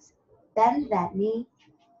your abs. Bend that knee.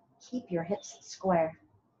 Keep your hips square.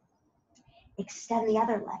 Extend the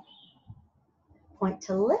other leg. Point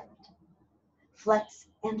to lift, flex,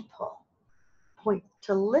 and pull. Point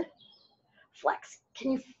to lift, flex.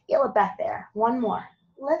 Can you feel it back there? One more.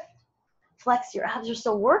 Lift, flex. Your abs are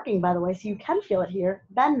still working, by the way, so you can feel it here.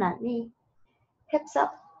 Bend that knee. Hips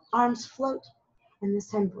up, arms float. And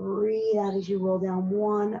this time, breathe out as you roll down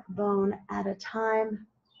one bone at a time.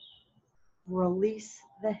 Release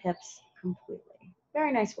the hips completely.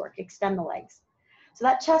 Very nice work. Extend the legs. So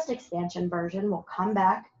that chest expansion version will come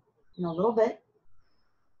back in a little bit.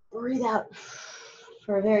 Breathe out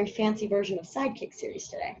for a very fancy version of side kick series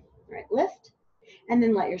today. All right, lift, and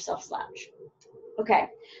then let yourself slouch. Okay,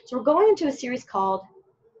 so we're going into a series called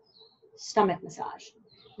stomach massage.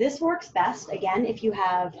 This works best, again, if you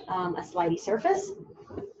have a slidey surface,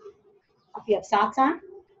 if you have socks on.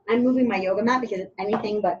 I'm moving my yoga mat because it's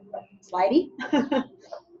anything but slidey.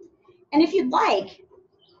 And if you'd like,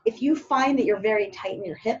 if you find that you're very tight in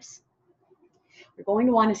your hips, you're going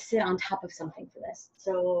to want to sit on top of something for this.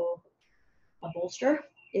 So a bolster,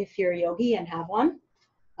 if you're a yogi and have one,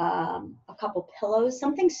 a couple pillows,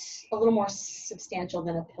 something a little more substantial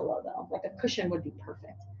than a pillow though, like a cushion would be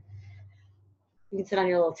perfect. You can sit on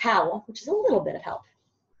your little towel, which is a little bit of help.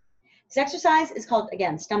 This exercise is called,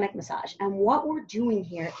 again, stomach massage. And what we're doing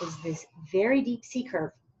here is this very deep C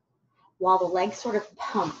curve while the legs sort of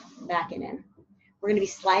pump back and in. We're going to be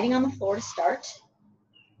sliding on the floor to start,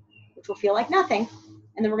 which will feel like nothing.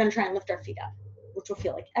 And then we're going to try and lift our feet up, which will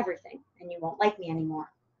feel like everything. And you won't like me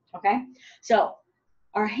anymore. Okay? So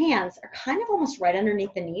our hands are kind of almost right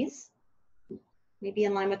underneath the knees, maybe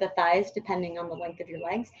in line with the thighs, depending on the length of your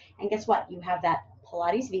legs. And guess what? You have that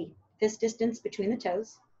Pilates V, fist distance between the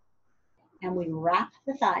toes. And we wrap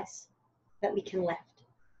the thighs that we can lift.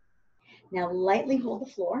 Now lightly hold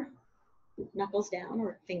the floor, knuckles down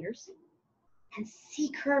or fingers, and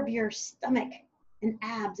C-curve your stomach and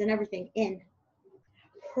abs and everything in.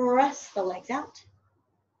 Press the legs out,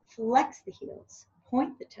 flex the heels,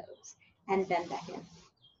 point the toes, and bend back in.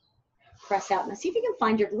 Press out. Now see if you can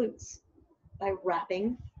find your glutes by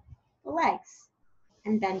wrapping the legs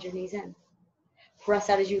and bend your knees in. Press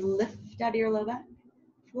out as you lift out of your low back,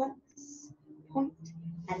 flex, point,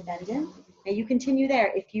 and bend in. Now you continue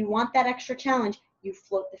there. If you want that extra challenge, you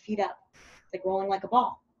float the feet up. It's like rolling like a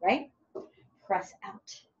ball, right? Press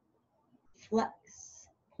out, flex,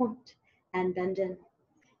 point, and bend in.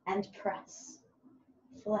 And press,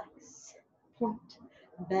 flex, point,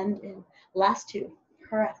 bend in. Last two.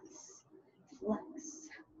 Press, flex,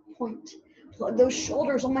 point. Plug those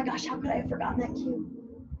shoulders. Oh my gosh, how could I have forgotten that cue?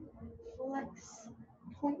 Flex,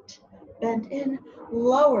 point, bend in,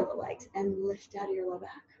 lower the legs, and lift out of your low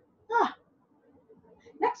back.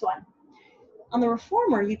 Next one. On the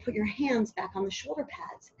reformer, you put your hands back on the shoulder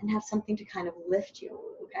pads and have something to kind of lift you,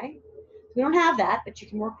 okay? We don't have that, but you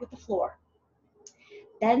can work with the floor.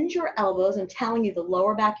 Bend your elbows. I'm telling you, the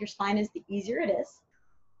lower back your spine is, the easier it is.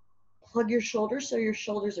 Plug your shoulders so your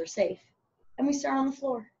shoulders are safe. And we start on the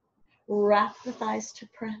floor. Wrap the thighs to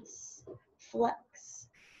press, flex,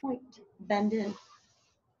 point, bend in.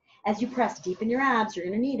 As you press, deepen your abs. You're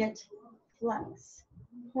going to need it. Flex,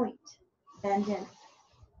 point, bend in.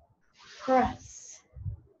 Press,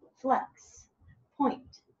 flex, point,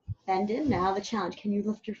 bend in. Now the challenge. Can you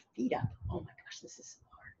lift your feet up? Oh my gosh, this is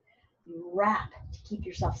hard. You wrap to keep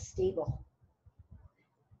yourself stable.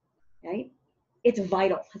 Right? It's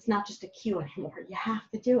vital. It's not just a cue anymore. You have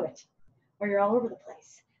to do it or you're all over the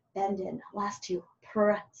place. Bend in. Last two.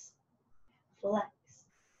 Press, flex,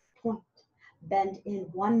 point, bend in.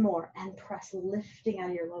 One more and press, lifting out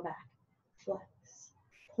of your low back. Flex,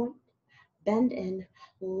 point, bend in,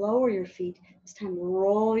 lower your feet. This time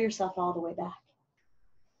roll yourself all the way back.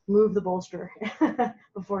 Move the bolster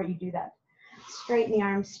before you do that. Straighten the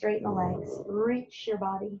arms, straighten the legs, reach your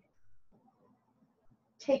body.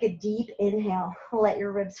 Take a deep inhale, let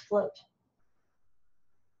your ribs float.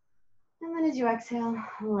 And then as you exhale,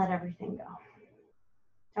 let everything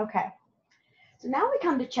go. Okay, so now we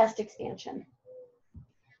come to chest expansion.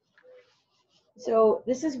 So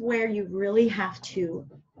this is where you really have to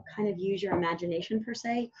kind of use your imagination per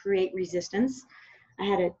se, create resistance. I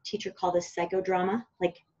had a teacher call this psychodrama,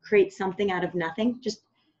 like create something out of nothing, just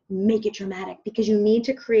make it dramatic because you need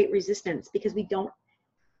to create resistance because we don't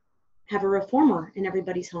have a reformer in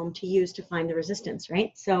everybody's home to use to find the resistance,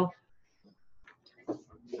 right? So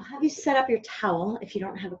I'll have you set up your towel if you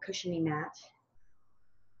don't have a cushiony mat.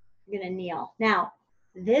 You're gonna kneel. Now,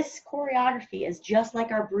 this choreography is just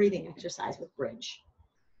like our breathing exercise with bridge.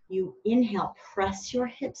 You inhale, press your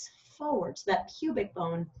hips forward so that pubic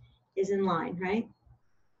bone is in line, right?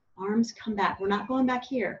 Arms come back. We're not going back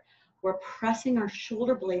here. We're pressing our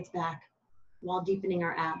shoulder blades back while deepening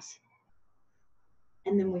our abs.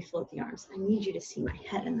 And then we float the arms. I need you to see my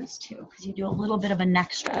head in this too, because you do a little bit of a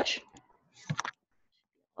neck stretch. A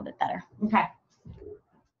little bit better. Okay.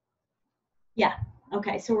 Yeah.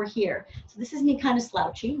 Okay, so we're here. So this is me kind of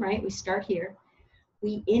slouchy, right? We start here.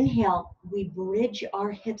 We inhale, we bridge our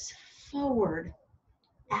hips forward,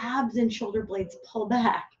 abs and shoulder blades pull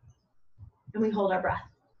back, and we hold our breath.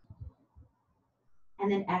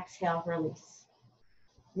 And then exhale, release.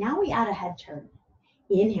 Now we add a head turn.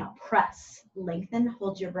 Inhale, press, lengthen,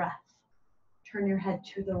 hold your breath. Turn your head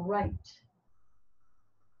to the right,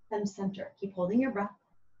 then center. Keep holding your breath.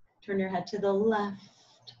 Turn your head to the left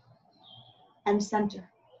and center.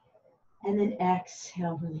 And then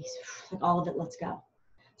exhale, release. Like all of it, let's go.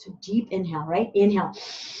 So deep inhale, right? Inhale,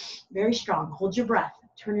 very strong. Hold your breath.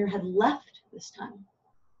 Turn your head left this time.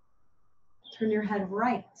 Turn your head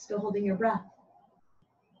right, still holding your breath.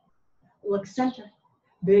 Look center.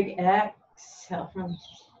 Big exhale, release.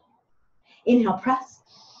 Inhale, press.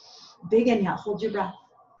 Big inhale, hold your breath.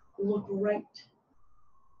 Look right.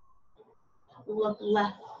 Look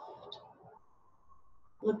left.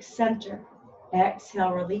 Look center.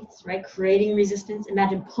 Exhale, release, right? Creating resistance.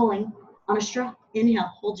 Imagine pulling on a strap.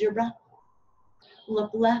 Inhale, hold your breath.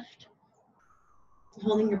 Look left.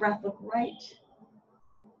 Holding your breath, look right.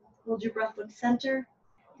 Hold your breath, look center.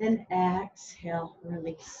 Then exhale,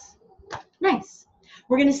 release. Nice.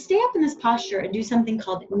 We're going to stay up in this posture and do something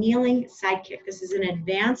called kneeling side kick. This is an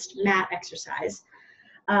advanced mat exercise.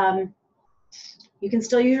 You can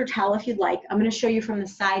still use your towel if you'd like. I'm going to show you from the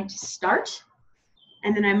side to start.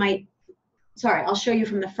 And then I'll show you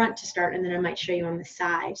from the front to start, and then I might show you on the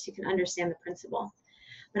side so you can understand the principle.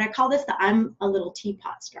 But I call this the I'm a little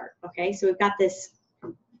teapot start, okay? So we've got this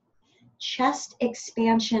chest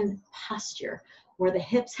expansion posture where the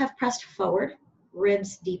hips have pressed forward,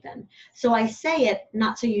 ribs deepen. So I say it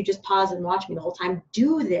not so you just pause and watch me the whole time.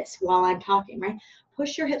 Do this while I'm talking, right?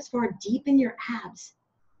 Push your hips forward, deepen your abs.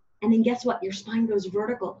 And then guess what? Your spine goes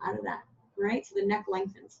vertical out of that, right? So the neck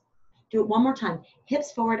lengthens. Do it one more time.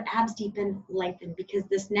 Hips forward, abs deepen, lengthen, because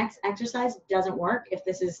this next exercise doesn't work if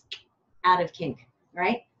this is out of kink,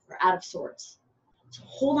 right? Or out of sorts. So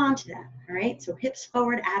hold on to that, all right? So hips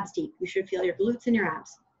forward, abs deep. You should feel your glutes and your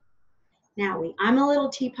abs. Now I'm a little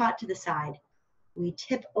teapot to the side. We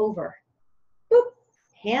tip over. Boop.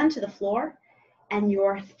 Hand to the floor, and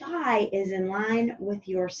your thigh is in line with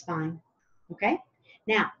your spine, okay?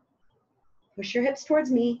 Now, push your hips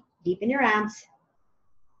towards me, deepen your abs.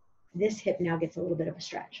 This hip now gets a little bit of a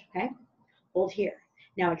stretch, okay? Hold here.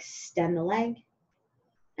 Now extend the leg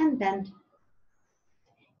and bend.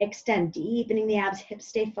 Extend, deepening the abs, hips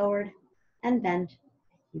stay forward and bend.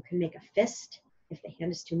 You can make a fist. If the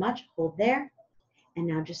hand is too much, hold there. And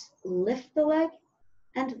now just lift the leg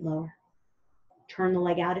and lower. Turn the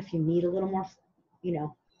leg out if you need a little more,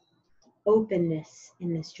 openness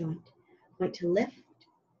in this joint. Point to lift,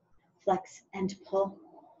 flex and pull.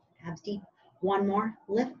 Abs deep. One more,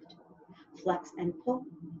 lift, flex and pull.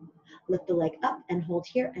 Lift the leg up and hold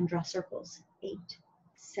here and draw circles. 8,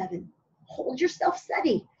 7. Hold yourself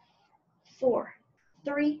steady. 4,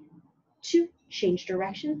 3, 2. Change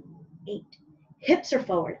direction. 8. Hips are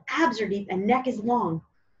forward, abs are deep, and neck is long.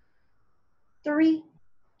 3,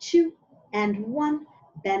 2, and 1.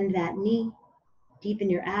 Bend that knee. Deepen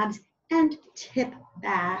your abs and tip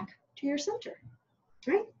back to your center.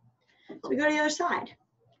 Right? So we go to the other side.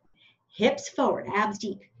 Hips forward, abs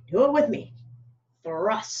deep. Do it with me.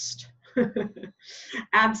 Thrust.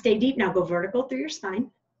 Abs stay deep. Now go vertical through your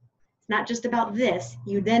spine. It's not just about this.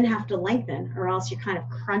 You then have to lengthen or else you're kind of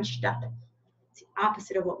crunched up. It's the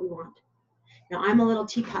opposite of what we want. Now I'm a little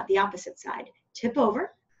teapot, the opposite side. Tip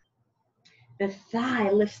over. The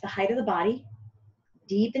thigh lifts the height of the body.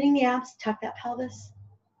 Deepening the abs, tuck that pelvis.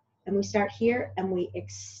 And we start here and we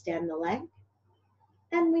extend the leg.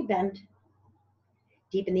 And we bend.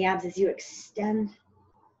 Deepen the abs as you extend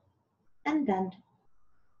and bend.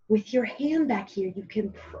 With your hand back here, you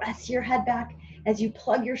can press your head back as you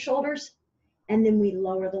plug your shoulders, and then we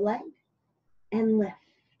lower the leg and lift.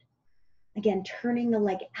 Again, turning the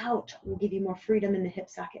leg out will give you more freedom in the hip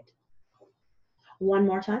socket. One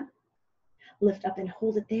more time. Lift up and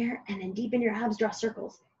hold it there, and then deepen your abs, draw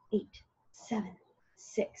circles. 8, 7,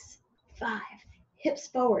 6, 5. Hips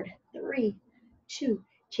forward. 3, 2.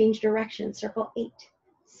 Change direction. Circle. 8,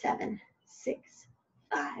 7, 6,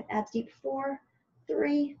 5. Abs deep. 4,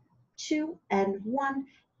 3, 2, and 1.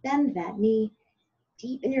 Bend that knee,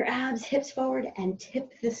 deepen your abs, hips forward, and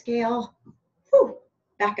tip the scale. Whew,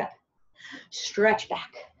 back up. Stretch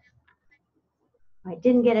back. I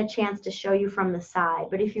didn't get a chance to show you from the side,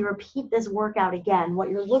 but if you repeat this workout again, what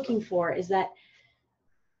you're looking for is that,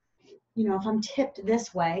 you know, if I'm tipped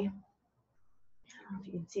this way, I don't know if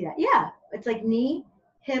you can see that. Yeah, it's like knee,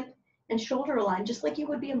 hip, and shoulder aligned, just like you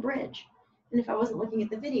would be in bridge. And if I wasn't looking at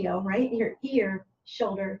the video, right, your ear,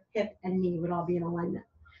 shoulder, hip, and knee would all be in alignment.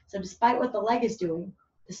 So despite what the leg is doing,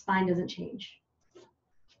 the spine doesn't change.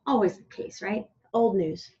 Always the case, right? Old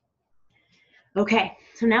news. Okay,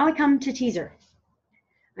 so now we come to teaser.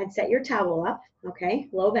 I'd set your towel up, okay,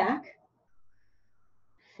 low back,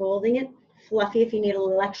 folding it fluffy if you need a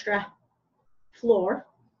little extra floor.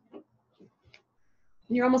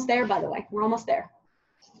 You're almost there, by the way. We're almost there.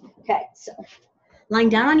 Okay, so lying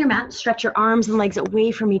down on your mat, stretch your arms and legs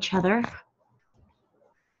away from each other.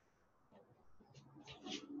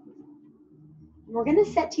 We're gonna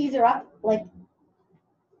set teaser up like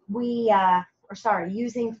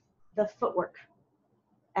using the footwork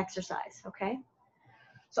exercise, okay?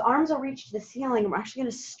 So arms will reach to the ceiling, and we're actually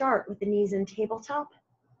gonna start with the knees in tabletop,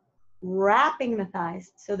 wrapping the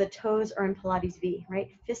thighs so the toes are in Pilates V, right?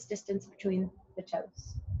 Fist distance between the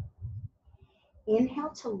toes. Inhale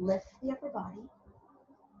to lift the upper body.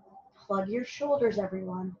 Plug your shoulders,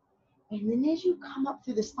 everyone. And then as you come up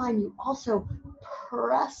through the spine, you also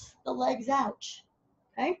press the legs out,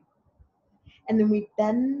 okay? And then we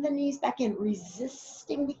bend the knees back in,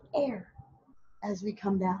 resisting the air as we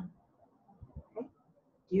come down. Okay?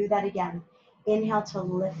 Do that again. Inhale to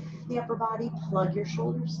lift the upper body, plug your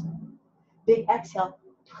shoulders. Big exhale,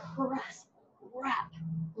 press, wrap,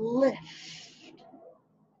 lift.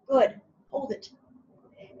 Good, hold it.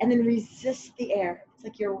 And then resist the air. It's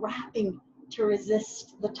like you're wrapping to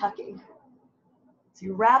resist the tucking. So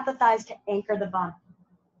you wrap the thighs to anchor the bum.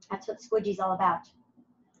 That's what squidgy's all about.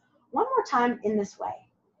 One more time in this way.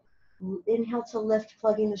 Inhale to lift,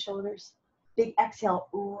 plugging the shoulders. Big exhale,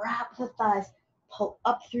 wrap the thighs, pull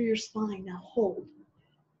up through your spine. Now hold,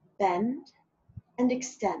 bend, and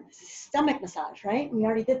extend. This is stomach massage, right? We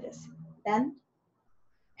already did this. Bend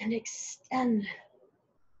and extend.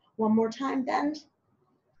 One more time, bend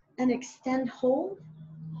and extend, hold.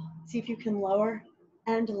 See if you can lower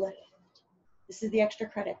and lift. This is the extra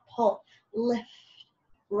credit. Pull, lift,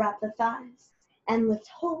 wrap the thighs, and lift,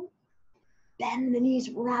 hold. Bend the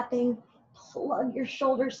knees, wrapping, plug your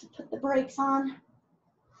shoulders to put the brakes on.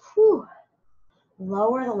 Whew.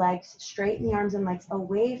 Lower the legs, straighten the arms and legs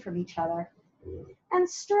away from each other, and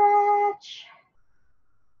stretch.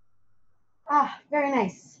 Ah, very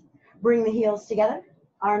nice. Bring the heels together,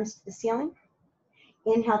 arms to the ceiling.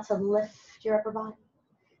 Inhale to lift your upper body.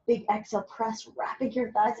 Big exhale, press, wrapping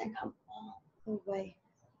your thighs and come all the way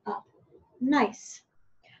up. Nice.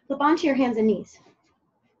 Flip onto your hands and knees.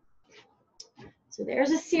 So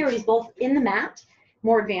there's a series both in the mat,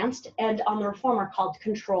 more advanced, and on the reformer called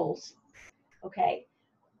controls. Okay.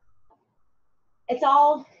 It's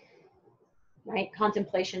all, right,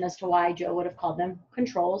 contemplation as to why Joe would have called them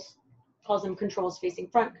controls. Calls them controls facing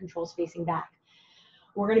front, controls facing back.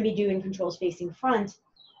 We're going to be doing controls facing front,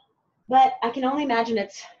 but I can only imagine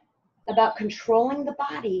it's about controlling the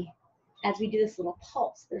body as we do this little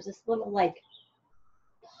pulse. There's this little like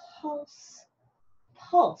pulse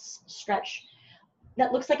stretch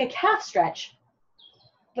that looks like a calf stretch,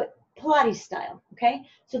 but Pilates style, okay?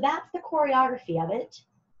 So that's the choreography of it.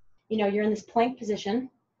 You know, you're in this plank position,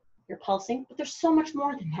 you're pulsing, but there's so much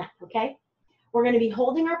more than that, okay? We're gonna be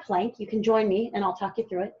holding our plank. You can join me and I'll talk you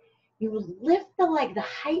through it. You will lift the leg the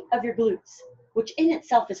height of your glutes, which in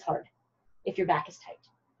itself is hard if your back is tight.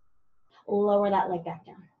 Lower that leg back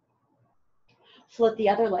down. Float the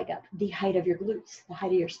other leg up, the height of your glutes, the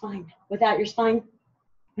height of your spine. Without your spine,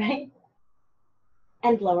 right?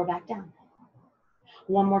 And lower back down.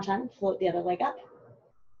 One more time, float the other leg up,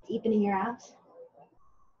 deepening your abs,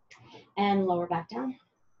 and lower back down.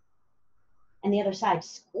 And the other side,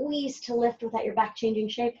 squeeze to lift without your back changing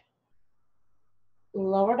shape.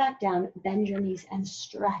 Lower back down, bend your knees and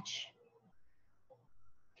stretch.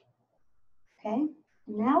 Okay,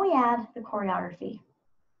 now we add the choreography.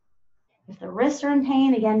 If the wrists are in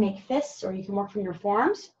pain, again, make fists, or you can work from your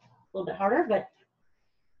forearms. A little bit harder, but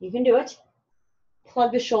you can do it.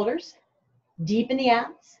 Plug the shoulders, deepen the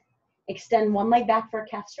abs, extend one leg back for a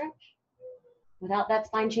calf stretch. Without that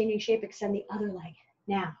spine changing shape, extend the other leg.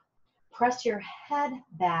 Now, press your head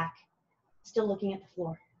back, still looking at the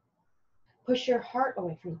floor. Push your heart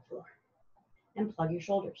away from the floor and plug your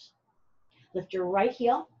shoulders. Lift your right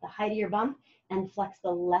heel, the height of your bum, and flex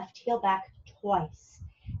the left heel back twice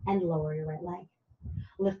and lower your right leg.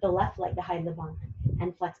 Lift the left leg to hide the bum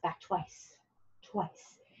and flex back twice,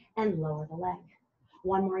 twice, and lower the leg.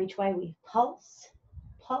 One more each way. We pulse,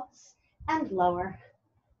 pulse, and lower.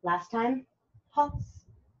 Last time, pulse,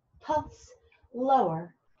 pulse,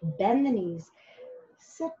 lower. Bend the knees.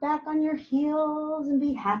 Sit back on your heels and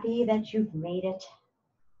be happy that you've made it.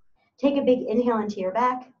 Take a big inhale into your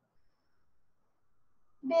back.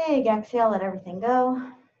 Big exhale, let everything go.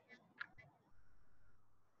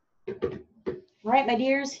 All right, my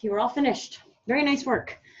dears, you are all finished. Very nice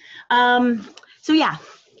work. So yeah,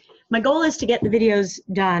 my goal is to get the videos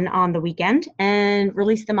done on the weekend and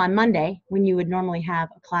release them on Monday when you would normally have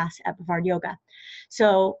a class at Bavard Yoga.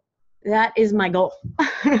 So that is my goal.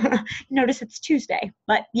 Notice it's Tuesday,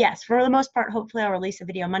 but yes, for the most part, hopefully I'll release a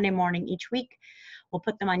video Monday morning each week. We'll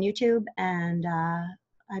put them on YouTube, and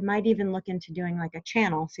I might even look into doing like a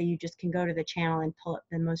channel so you just can go to the channel and pull up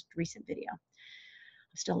the most recent video.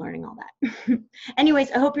 I'm still learning all that.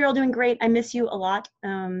 Anyways, I hope you're all doing great. I miss you a lot.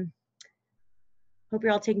 Hope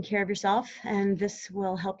you're all taking care of yourself, and this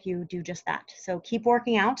will help you do just that. So keep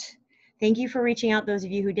working out. Thank you for reaching out, those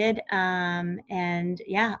of you who did. And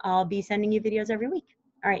yeah, I'll be sending you videos every week.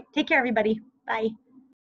 All right, take care, everybody. Bye.